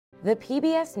The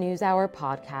PBS NewsHour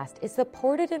podcast is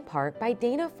supported in part by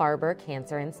Dana-Farber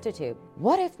Cancer Institute.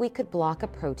 What if we could block a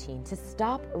protein to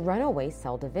stop runaway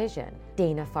cell division?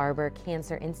 Dana-Farber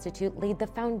Cancer Institute laid the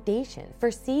foundation for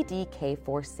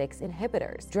CDK4/6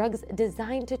 inhibitors, drugs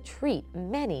designed to treat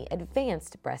many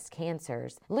advanced breast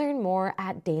cancers. Learn more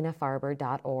at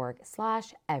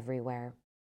danafarber.org/everywhere.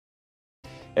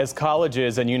 As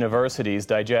colleges and universities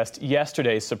digest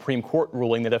yesterday's Supreme Court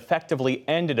ruling that effectively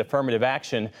ended affirmative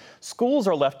action, schools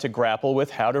are left to grapple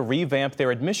with how to revamp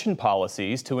their admission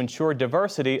policies to ensure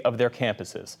diversity of their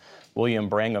campuses. William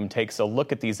Brangham takes a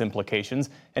look at these implications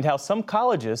and how some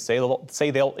colleges say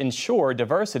they'll ensure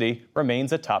diversity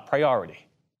remains a top priority.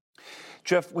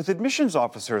 Jeff, with admissions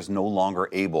officers no longer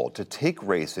able to take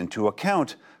race into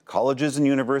account, colleges and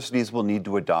universities will need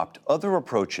to adopt other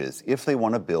approaches if they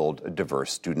want to build a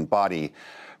diverse student body.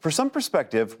 For some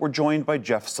perspective, we're joined by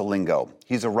Jeff Salingo.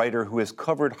 He's a writer who has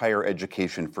covered higher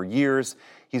education for years.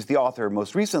 He's the author,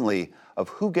 most recently, of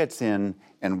Who Gets In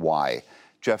and Why.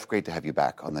 Jeff, great to have you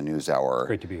back on the NewsHour.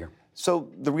 Great to be here. So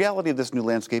the reality of this new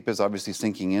landscape is obviously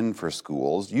sinking in for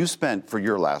schools. You spent, for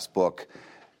your last book,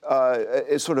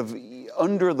 a sort of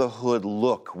under-the-hood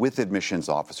look with admissions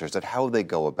officers at how they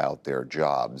go about their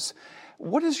jobs.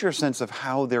 What is your sense of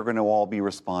how they're going to all be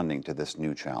responding to this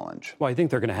new challenge? Well, I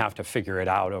think they're going to have to figure it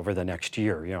out over the next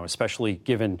year, especially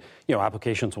given,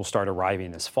 applications will start arriving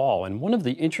this fall. And one of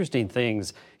the interesting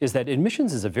things is that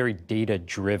admissions is a very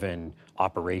data-driven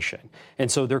operation.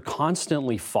 And so they're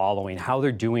constantly following how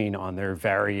they're doing on their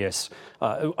various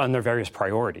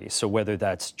priorities. So whether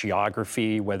that's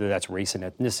geography, whether that's race and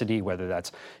ethnicity, whether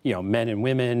that's, men and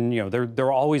women,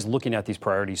 they're always looking at these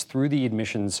priorities through the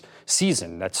admissions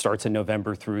season that starts in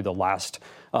November through the last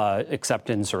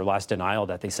acceptance or last denial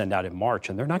that they send out in March.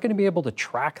 And they're not going to be able to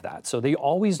track that. So they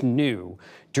always knew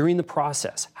during the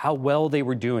process how well they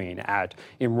were doing at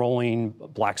enrolling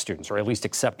Black students, or at least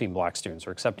accepting Black students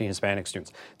or accepting Hispanic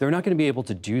students. They're not going to be able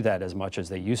to do that as much as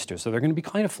they used to. So they're going to be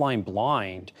kind of flying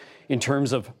blind in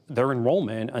terms of their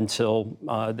enrollment until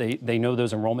they know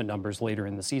those enrollment numbers later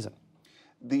in the season.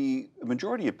 The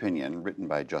majority opinion written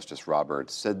by Justice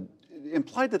Roberts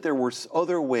implied that there were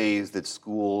other ways that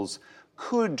schools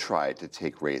could try to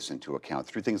take race into account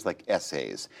through things like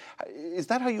essays. Is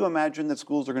that how you imagine that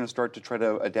schools are going to start to try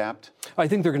to adapt? I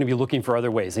think they're going to be looking for other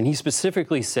ways. And he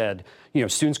specifically said,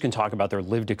 students can talk about their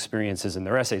lived experiences in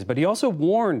their essays. But he also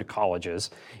warned colleges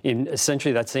in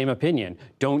essentially that same opinion,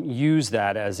 don't use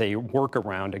that as a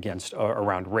workaround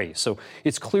around race. So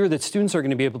it's clear that students are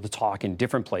going to be able to talk in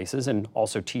different places, and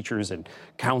also teachers and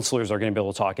counselors are going to be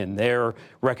able to talk in their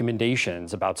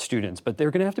recommendations about students. But they're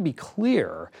going to have to be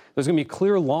clear. There's going to be a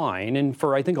clear line. And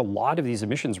for, I think, a lot of these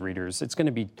admissions readers, it's going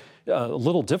to be a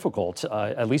little difficult,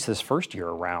 at least this first year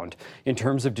around, in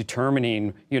terms of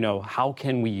determining, how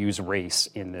can we use race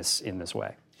in this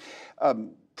way.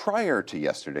 Prior to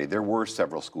yesterday, there were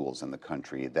several schools in the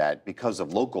country that, because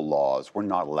of local laws, were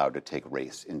not allowed to take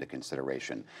race into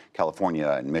consideration. California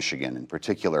and Michigan in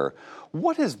particular.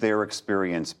 What has their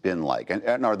experience been like?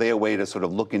 And are they a way to sort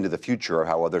of look into the future of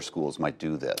how other schools might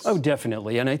do this? Oh,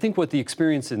 definitely. And I think what the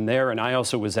experience in there, and I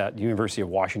also was at the University of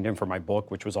Washington for my book,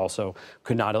 which was also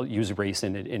could not use race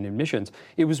in admissions.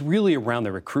 It was really around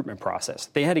the recruitment process.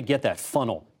 They had to get that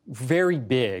funnel very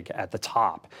big at the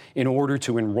top in order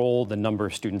to enroll the number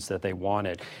of students that they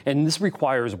wanted. And this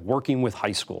requires working with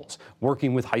high schools,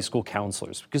 working with high school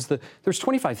counselors, because there's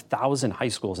 25,000 high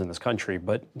schools in this country,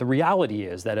 but the reality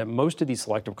is that at most of these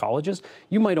selective colleges,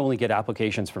 you might only get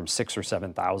applications from 6,000 or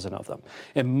 7,000 of them.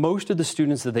 And most of the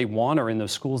students that they want are in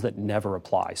those schools that never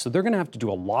apply. So they're going to have to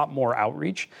do a lot more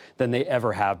outreach than they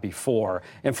ever have before.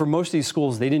 And for most of these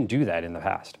schools, they didn't do that in the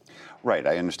past. Right.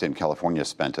 I understand California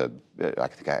spent I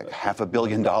think $500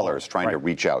 million trying to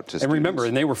reach out to students. And remember,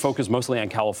 they were focused mostly on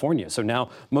California. So now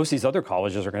most of these other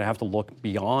colleges are going to have to look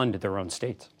beyond their own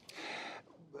states.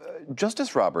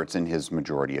 Justice Roberts, in his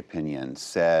majority opinion,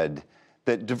 said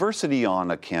that diversity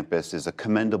on a campus is a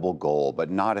commendable goal,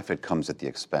 but not if it comes at the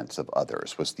expense of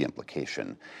others, was the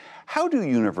implication. How do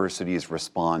universities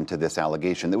respond to this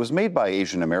allegation that was made by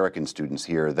Asian American students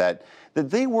here that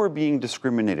they were being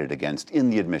discriminated against in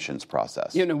the admissions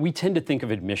process? We tend to think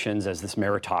of admissions as this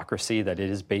meritocracy, that it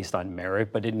is based on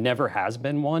merit, but it never has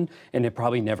been one, and it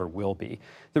probably never will be.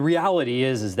 The reality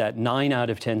is that 9 out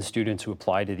of 10 students who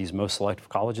apply to these most selective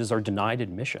colleges are denied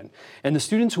admission. And the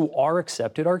students who are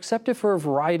accepted for a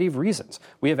variety of reasons.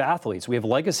 We have athletes, we have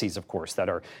legacies, of course, that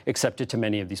are accepted to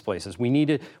many of these places. We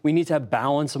need to have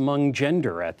balance among among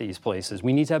gender at these places.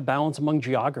 We need to have balance among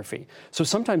geography. So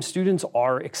sometimes students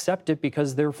are accepted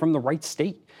because they're from the right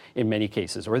state in many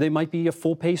cases, or they might be a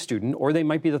full pay student, or they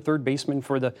might be the third baseman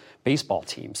for the baseball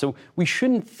team. So we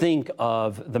shouldn't think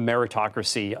of the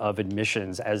meritocracy of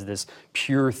admissions as this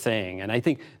pure thing. And I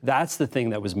think that's the thing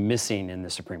that was missing in the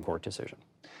Supreme Court decision.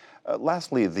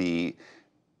 Lastly, the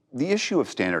issue of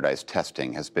standardized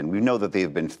testing has been, we know that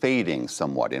they've been fading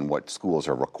somewhat in what schools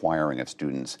are requiring of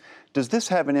students. Does this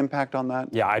have an impact on that?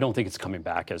 Yeah, I don't think it's coming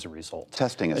back as a result.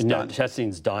 Testing is done.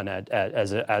 Testing's done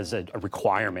as a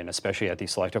requirement, especially at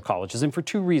these selective colleges, and for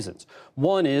two reasons.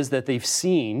 One is that they've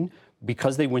seen,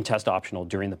 because they went test optional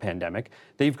during the pandemic,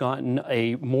 they've gotten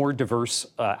a more diverse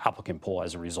applicant pool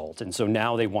as a result. And so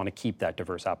now they want to keep that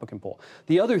diverse applicant pool.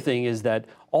 The other thing is that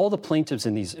all the plaintiffs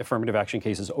in these affirmative action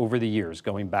cases over the years,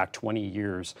 going back 20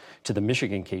 years to the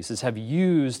Michigan cases, have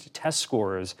used test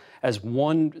scores as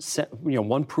one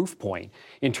proof point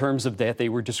in terms of that they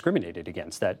were discriminated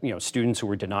against, that students who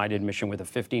were denied admission with a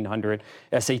 1500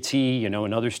 SAT, and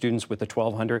other students with a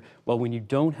 1200. Well, when you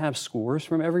don't have scores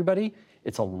from everybody,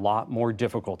 it's a lot more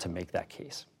difficult to make that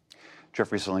case.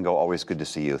 Jeffrey Salingo, always good to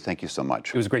see you. Thank you so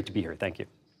much. It was great to be here. Thank you.